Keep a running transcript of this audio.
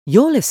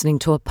You're listening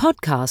to a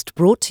podcast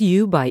brought to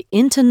you by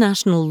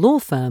international law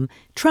firm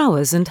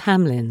Trowers and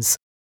Hamlins,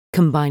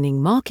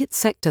 combining market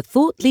sector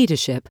thought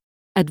leadership,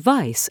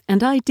 advice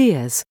and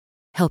ideas,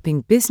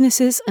 helping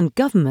businesses and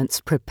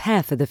governments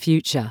prepare for the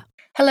future.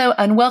 Hello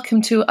and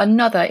welcome to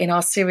another in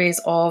our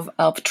series of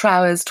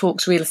Trowers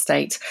Talks Real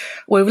Estate.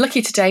 We're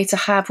lucky today to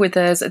have with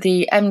us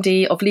the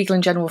MD of Legal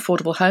 & General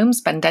Affordable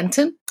Homes, Ben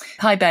Denton.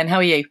 Hi Ben, how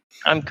are you?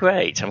 I'm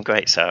great,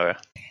 Sarah.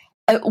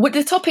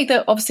 The topic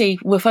that obviously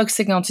we're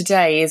focusing on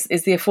today is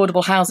the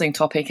affordable housing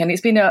topic, and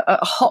it's been a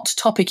hot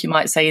topic, you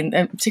might say,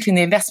 particularly in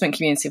the investment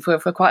community for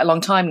quite a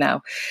long time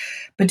now.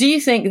 But do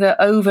you think that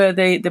over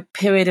the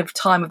period of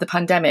time of the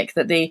pandemic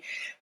that the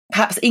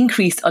perhaps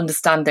increased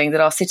understanding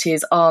that our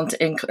cities aren't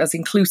as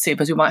inclusive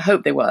as we might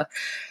hope they were,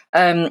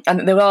 and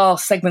that there are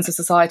segments of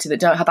society that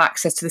don't have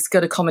access to this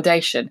good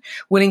accommodation,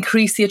 will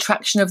increase the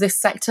attraction of this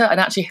sector and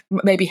actually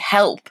maybe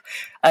help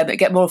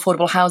get more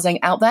affordable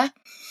housing out there?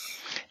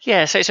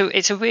 Yeah, so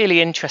it's a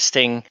really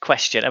interesting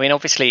question. I mean,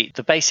 obviously,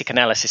 the basic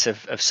analysis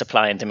of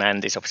supply and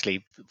demand is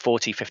obviously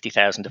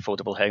 50,000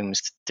 affordable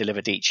homes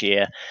delivered each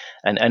year,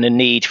 and a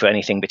need for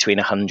anything between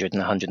 100 and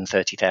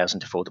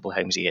 130,000 affordable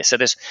homes a year.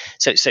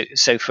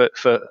 So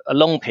for a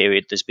long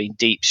period, there's been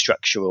deep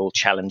structural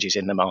challenges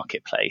in the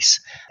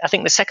marketplace. I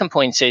think the second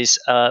point is,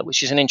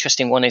 which is an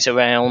interesting one, is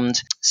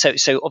around. So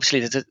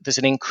obviously, there's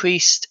an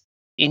increased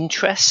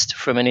interest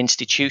from an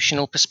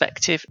institutional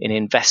perspective in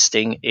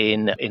investing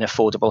in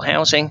affordable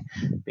housing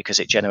because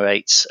it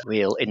generates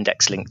real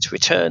index-linked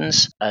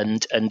returns,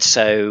 and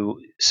so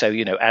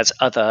as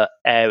other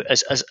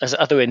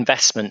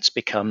investments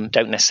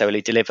don't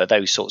necessarily deliver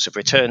those sorts of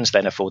returns,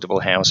 then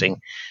affordable housing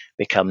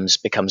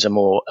becomes a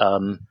more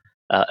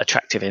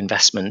attractive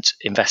investment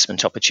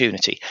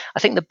opportunity. I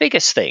think the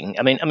biggest thing,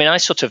 I mean, I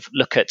sort of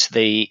look at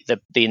the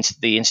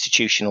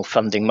institutional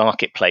funding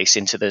marketplace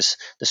into the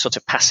sort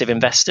of passive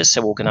investors,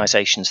 so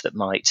organisations that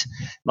might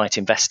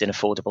invest in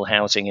affordable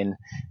housing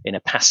in a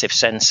passive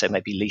sense, so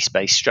maybe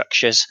lease-based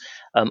structures,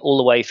 all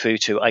the way through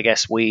to, I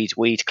guess,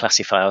 we'd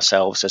classify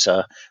ourselves as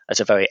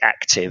a very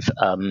active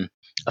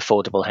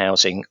affordable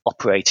housing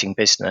operating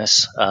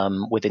business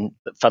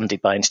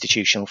funded by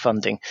institutional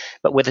funding,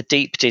 but with a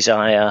deep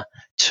desire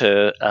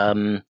to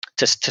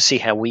see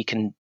how we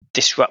can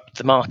disrupt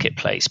the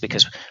marketplace,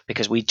 because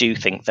we do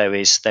think there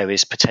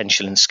is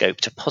potential and scope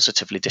to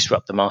positively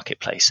disrupt the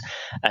marketplace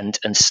and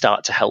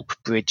start to help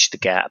bridge the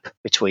gap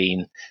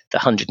between the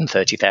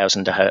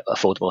 130,000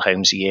 affordable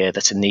homes a year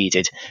that are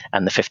needed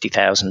and the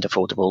 50,000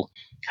 affordable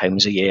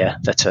homes a year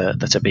that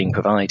are being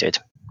provided.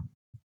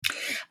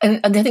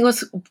 And I think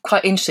what's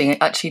quite interesting,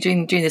 actually,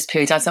 during this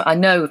period, I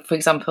know, for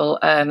example,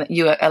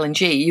 you at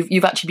L&G,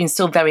 you've actually been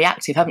still very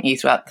active, haven't you,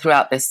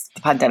 throughout this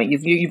pandemic?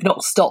 You've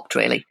not stopped,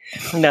 really.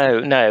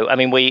 No. I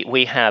mean,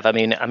 we have. I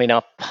mean,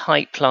 our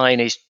pipeline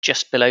is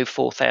just below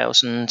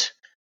 4,000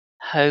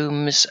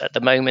 homes at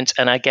the moment,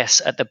 and I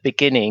guess at the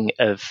beginning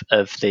of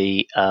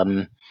the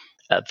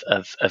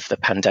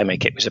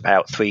pandemic, it was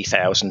about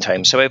 3,000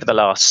 homes. So over the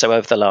last,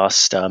 over the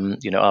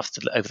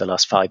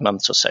last 5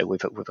 months or so,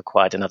 we've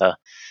acquired another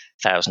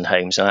 1,000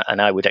 homes, and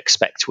I would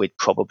expect we'd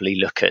probably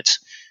look at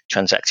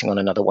transacting on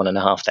another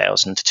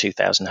 1,500 to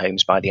 2,000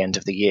 homes by the end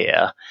of the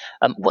year.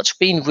 What's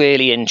been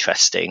really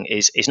interesting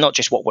is not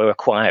just what we're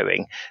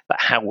acquiring,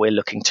 but how we're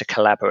looking to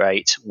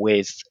collaborate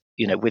with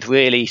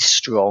really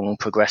strong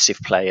progressive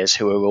players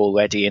who are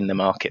already in the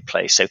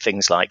marketplace. So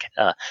things like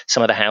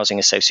some of the housing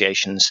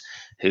associations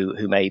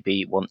who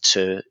maybe want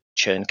to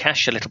churn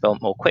cash a little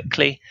bit more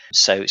quickly.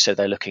 So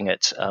they're looking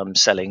at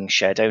selling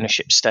shared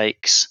ownership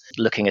stakes,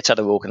 looking at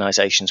other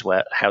organisations,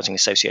 housing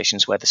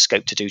associations where there's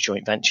scope to do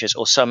joint ventures,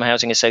 or some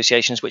housing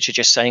associations which are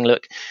just saying,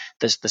 look,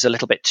 there's a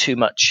little bit too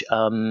much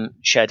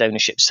shared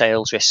ownership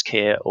sales risk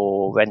here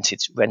or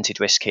rented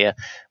risk here.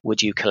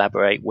 Would you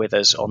collaborate with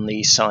us on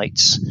these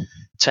sites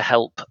to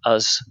help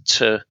us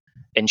to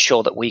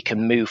ensure that we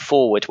can move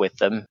forward with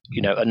them,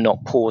 and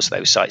not pause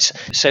those sites?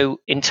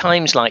 So in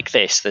times like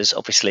this, there's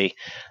obviously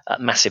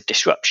massive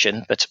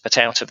disruption, but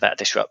out of that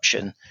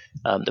disruption,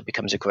 there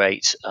becomes a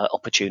great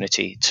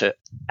opportunity to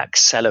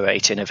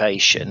accelerate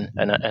innovation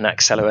and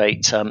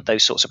accelerate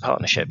those sorts of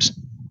partnerships.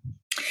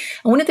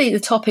 And one of the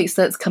topics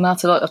that's come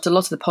out after a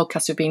lot of the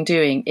podcasts we've been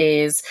doing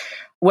is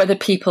whether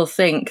people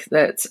think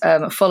that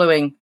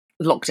following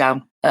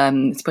lockdown,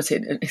 to put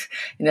it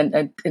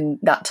in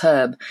that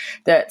term,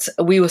 that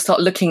we will start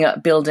looking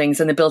at buildings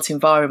and the built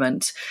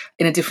environment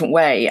in a different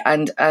way.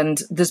 And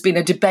there's been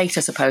a debate,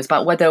 I suppose,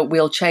 about whether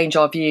we'll change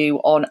our view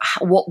on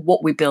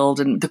what we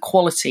build and the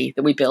quality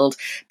that we build,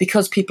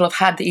 because people have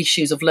had the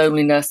issues of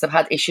loneliness, they've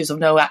had issues of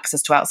no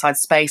access to outside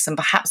space, and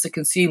perhaps the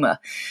consumer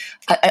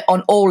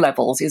on all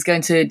levels is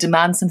going to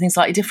demand something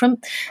slightly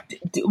different.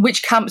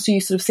 Which camps do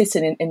you sort of sit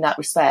in that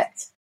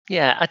respect?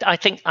 Yeah, I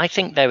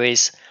think there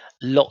is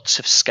lots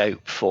of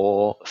scope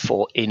for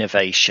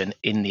innovation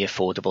in the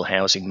affordable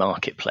housing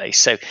marketplace.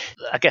 So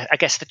I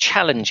guess the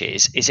challenge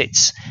is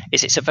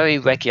it's a very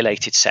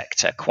regulated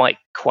sector, quite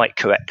quite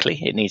correctly.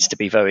 It needs to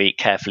be very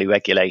carefully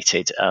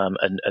regulated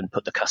and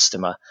put the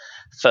customer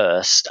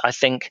first. I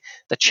think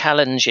the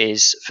challenge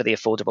is for the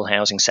affordable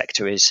housing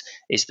sector is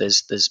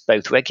there's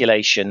both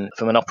regulation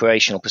from an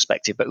operational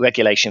perspective, but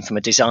regulation from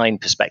a design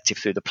perspective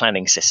through the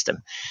planning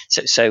system.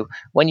 So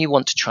when you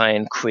want to try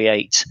and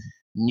create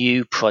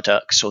new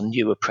products or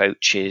new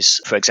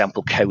approaches, for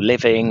example,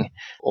 co-living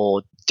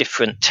or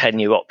different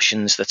tenure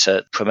options that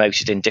are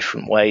promoted in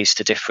different ways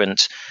to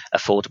different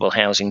affordable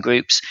housing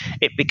groups,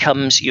 it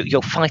becomes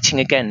you're fighting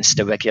against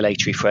a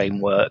regulatory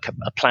framework,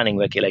 a planning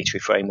regulatory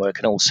framework,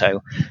 and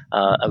also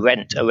a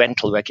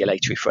rental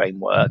regulatory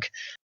framework.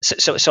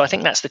 So I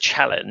think that's the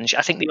challenge.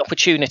 I think the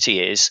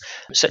opportunity is,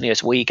 certainly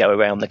as we go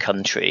around the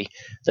country,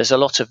 there's a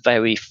lot of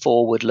very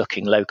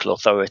forward-looking local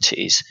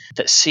authorities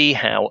that see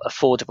how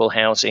affordable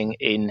housing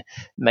in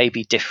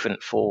maybe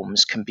different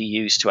forms can be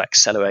used to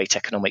accelerate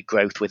economic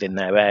growth within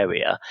their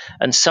area.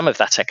 And some of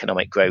that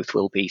economic growth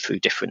will be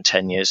through different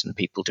tenures and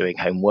people doing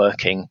home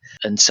working.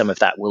 And some of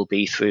that will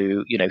be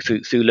through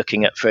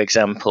looking at, for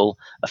example,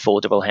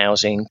 affordable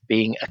housing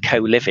being a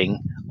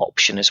co-living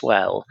option as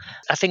well.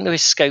 I think there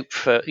is scope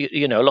for,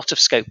 a lot of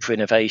scope for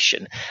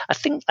innovation. I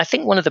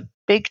think one of the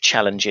big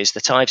challenges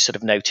that I've sort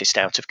of noticed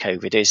out of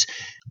COVID is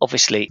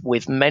obviously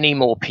with many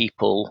more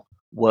people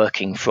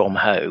working from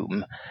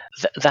home,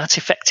 that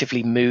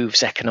effectively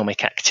moves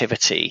economic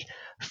activity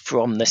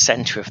from the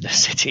centre of the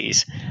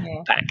cities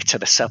back to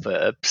the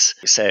suburbs.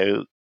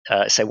 So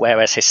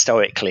whereas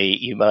historically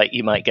you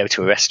might go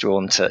to a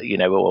restaurant,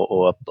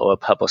 or a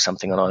pub or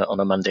something on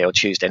a Monday or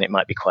Tuesday, and it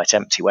might be quite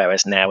empty.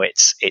 Whereas now it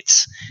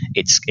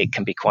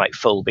can be quite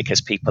full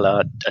because people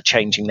are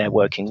changing their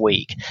working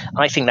week.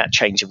 I think that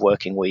change of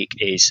working week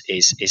is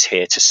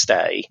here to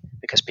stay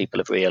because people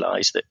have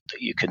realised that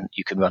you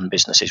can run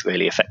businesses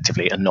really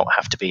effectively and not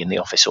have to be in the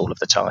office all of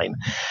the time.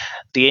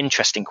 The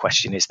interesting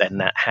question is then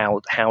that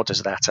how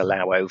does that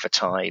allow over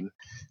time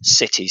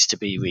cities to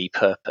be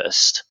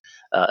repurposed?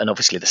 And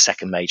obviously the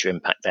second major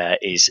impact there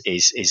is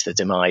the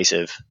demise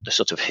of the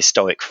sort of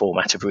historic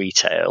format of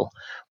retail.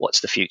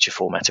 What's the future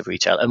format of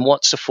retail? And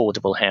what's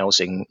affordable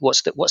housing?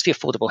 What's the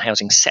affordable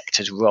housing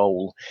sector's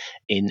role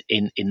in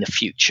the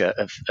future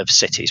of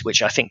cities,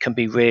 which I think can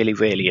be really,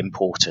 really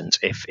important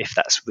if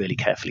that's really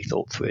carefully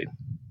thought through.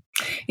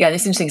 Yeah, and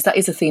it's interesting because that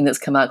is a theme that's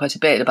come out quite a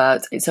bit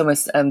about it's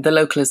almost the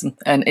localism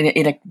and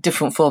in a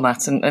different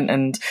format,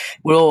 and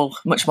we're all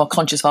much more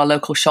conscious of our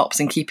local shops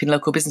and keeping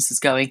local businesses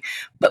going,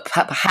 but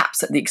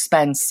perhaps at the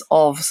expense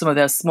of some of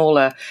those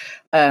smaller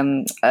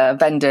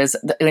vendors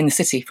that are in the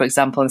city, for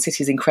example. And the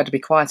city is incredibly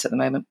quiet at the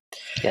moment.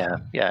 Yeah.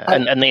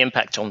 And the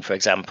impact on, for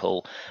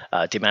example,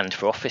 demand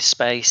for office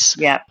space,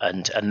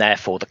 and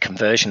therefore the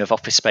conversion of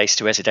office space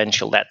to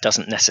residential, that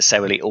doesn't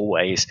necessarily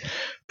always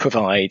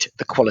provide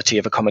the quality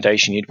of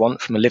accommodation you'd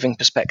want from a living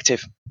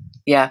perspective.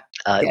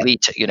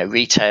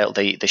 Retail,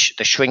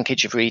 the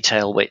shrinkage of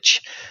retail,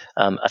 which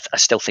I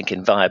still think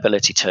in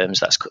viability terms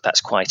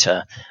that's quite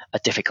a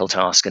difficult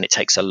ask, and it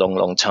takes a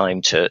long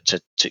time to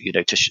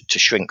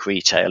shrink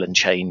retail and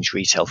change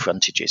retail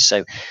frontages.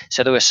 So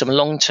there are some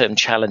long-term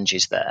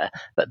challenges there,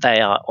 but they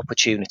are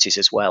opportunities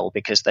as well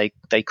because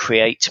they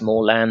create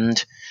more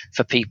land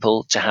for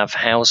people to have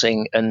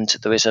housing, and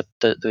there is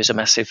a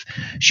massive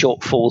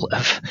shortfall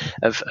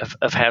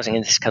of housing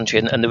in this country,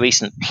 and the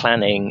recent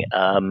planning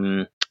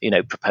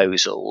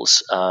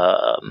proposals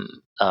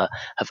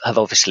have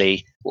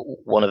obviously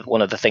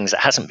one of the things that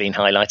hasn't been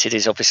highlighted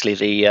is obviously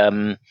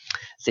the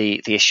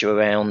issue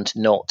around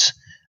not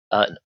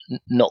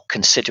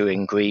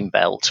considering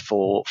Greenbelt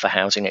for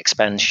housing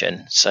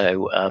expansion.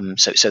 So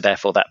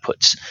therefore that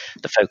puts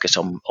the focus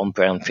on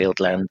brownfield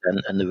land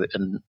and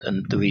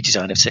the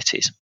redesign of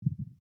cities.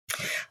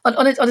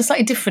 On a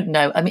slightly different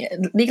note, I mean,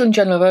 Legal &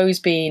 General have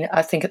always been,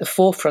 I think, at the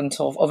forefront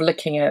of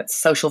looking at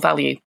social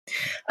value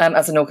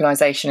as an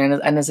organisation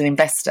and as an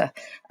investor.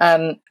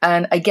 And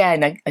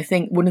again, I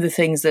think one of the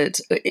things that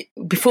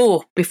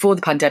before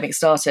the pandemic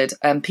started,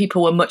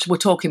 people were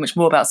talking much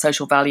more about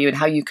social value and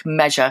how you can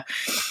measure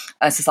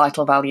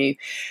societal value.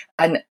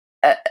 And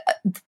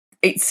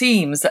it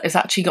seems that it's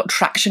actually got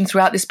traction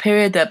throughout this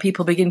period, that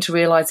people begin to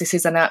realise this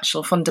is an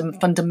actual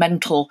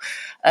fundamental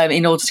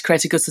in order to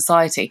create a good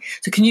society.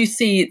 So can you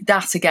see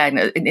that again,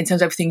 in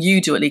terms of everything you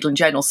do at Legal &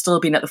 General,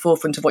 still being at the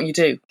forefront of what you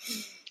do?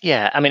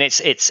 Yeah, I mean,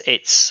 it's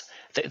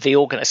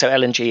so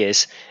L&G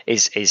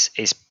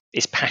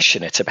is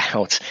passionate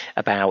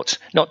about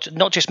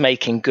not just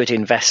making good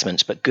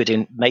investments, but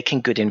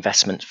making good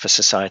investments for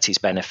society's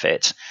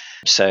benefit.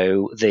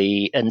 So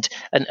and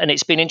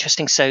it's been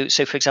interesting. So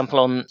for example,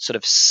 on sort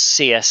of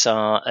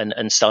CSR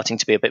and starting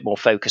to be a bit more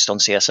focused on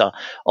CSR,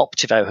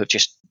 Optivo have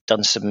just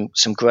done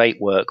some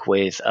great work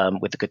with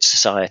the Good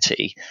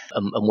Society,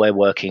 and we're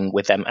working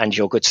with them and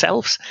your good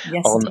selves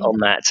on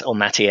that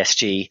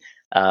ESG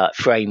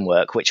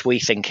framework, which we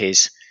think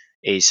is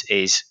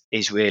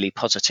really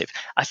positive.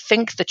 I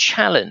think the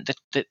challenge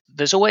that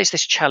there's always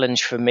this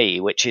challenge for me,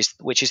 which is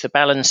the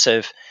balance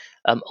of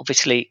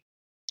obviously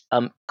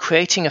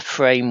creating a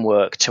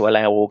framework to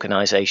allow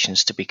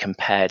organisations to be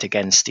compared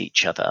against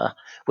each other,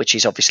 which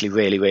is obviously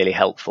really, really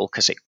helpful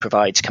because it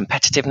provides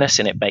competitiveness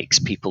and it makes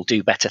people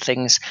do better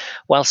things.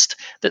 Whilst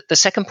the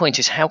second point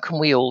is, how can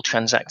we all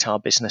transact our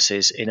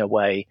businesses in a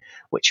way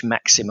which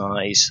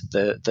maximise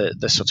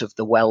the sort of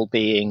the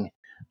well-being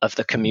of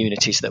the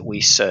communities that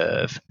we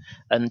serve?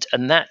 And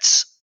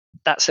that's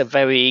a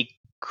very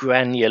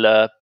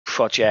granular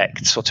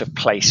project, sort of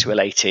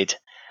place-related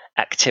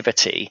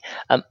activity.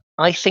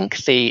 I think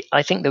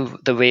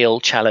the real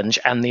challenge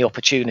and the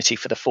opportunity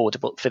for the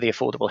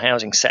affordable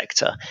housing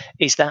sector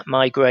is that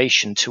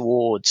migration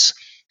towards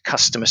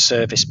customer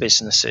service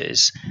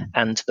businesses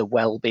and the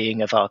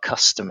well-being of our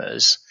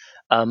customers,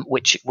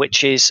 which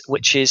is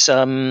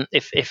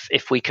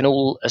if we can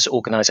all as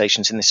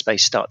organisations in this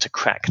space start to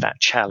crack that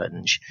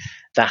challenge,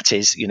 that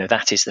is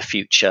the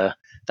future.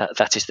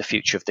 That is the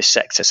future of this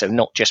sector. So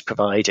not just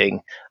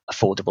providing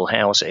affordable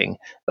housing,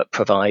 but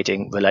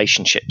providing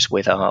relationships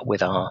with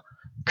our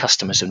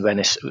customers and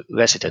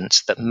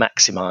residents that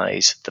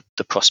maximise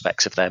the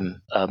prospects of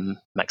them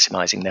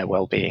maximising their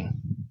well-being.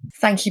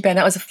 Thank you, Ben.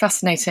 That was a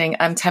fascinating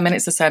 10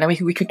 minutes or so. Now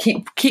we could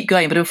keep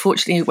going, but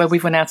unfortunately,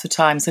 we've run out of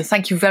time. So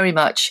thank you very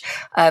much,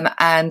 and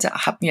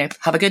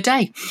have a good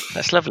day.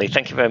 That's lovely.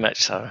 Thank you very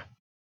much, Sarah.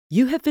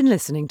 You have been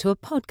listening to a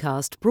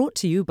podcast brought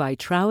to you by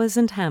Trowers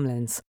and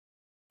Hamlins.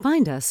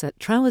 Find us at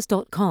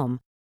trowers.com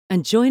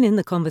and join in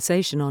the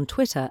conversation on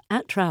Twitter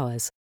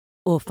 @Trowers,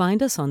 or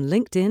find us on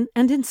LinkedIn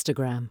and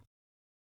Instagram.